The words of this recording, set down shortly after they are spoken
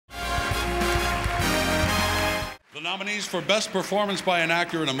The nominees for Best Performance by an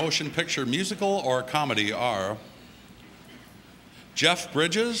Actor in a Motion Picture, Musical, or Comedy are Jeff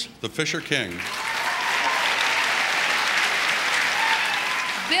Bridges, The Fisher King.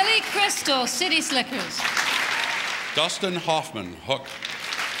 Billy Crystal, City Slickers. Dustin Hoffman, Hook.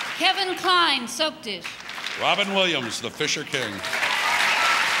 Kevin Kline, Soap Dish. Robin Williams, The Fisher King.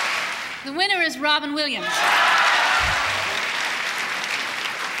 The winner is Robin Williams.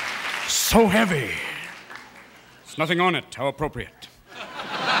 So heavy. There's nothing on it. How appropriate.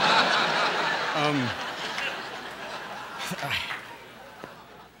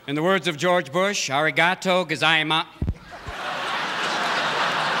 In the words of George Bush, arigato gozaimasu.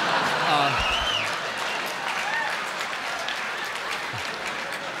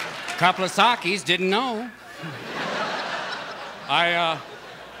 Couple of sakis, didn't know.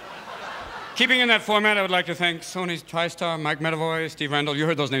 Keeping in that format, I would like to thank Sony's Tristar, Mike Medavoy, Steve Randall. You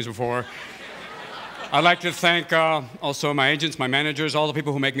heard those names before. I'd like to thank also my agents, my managers, all the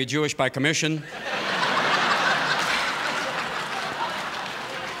people who make me Jewish by commission.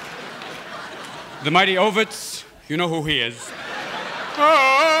 The mighty Ovitz, you know who he is.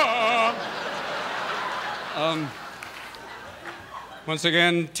 Once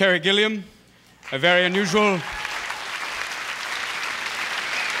again, Terry Gilliam, a very unusual,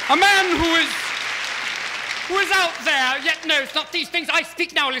 a man who is out there, yet no, it's not these things. I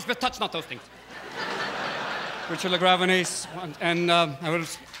speak now, Elizabeth, touch not those things. Richard LaGravenese, and I'd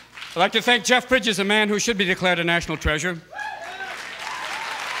like to thank Jeff Bridges, a man who should be declared a national treasure.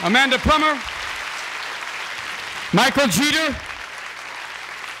 Amanda Plummer, Michael Jeter.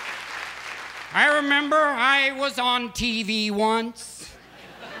 I remember I was on TV once.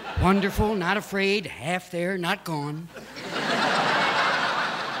 Wonderful, not afraid, half there, not gone.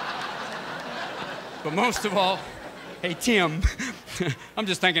 But most of all, hey, Tim, I'm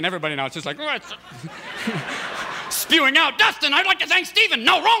just thanking everybody now. It's just like, oh, it's spewing out. Dustin, I'd like to thank Stephen.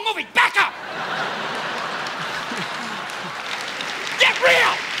 No, wrong movie, back up. Get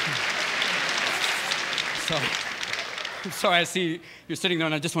real. So I see you're sitting there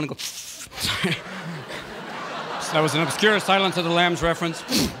and I just want to go. So that was an obscure Silence of the Lambs reference.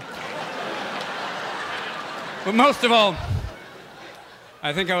 But most of all,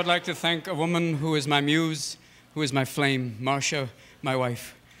 I think I would like to thank a woman who is my muse, who is my flame, Marsha, my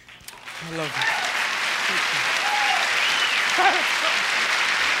wife. I love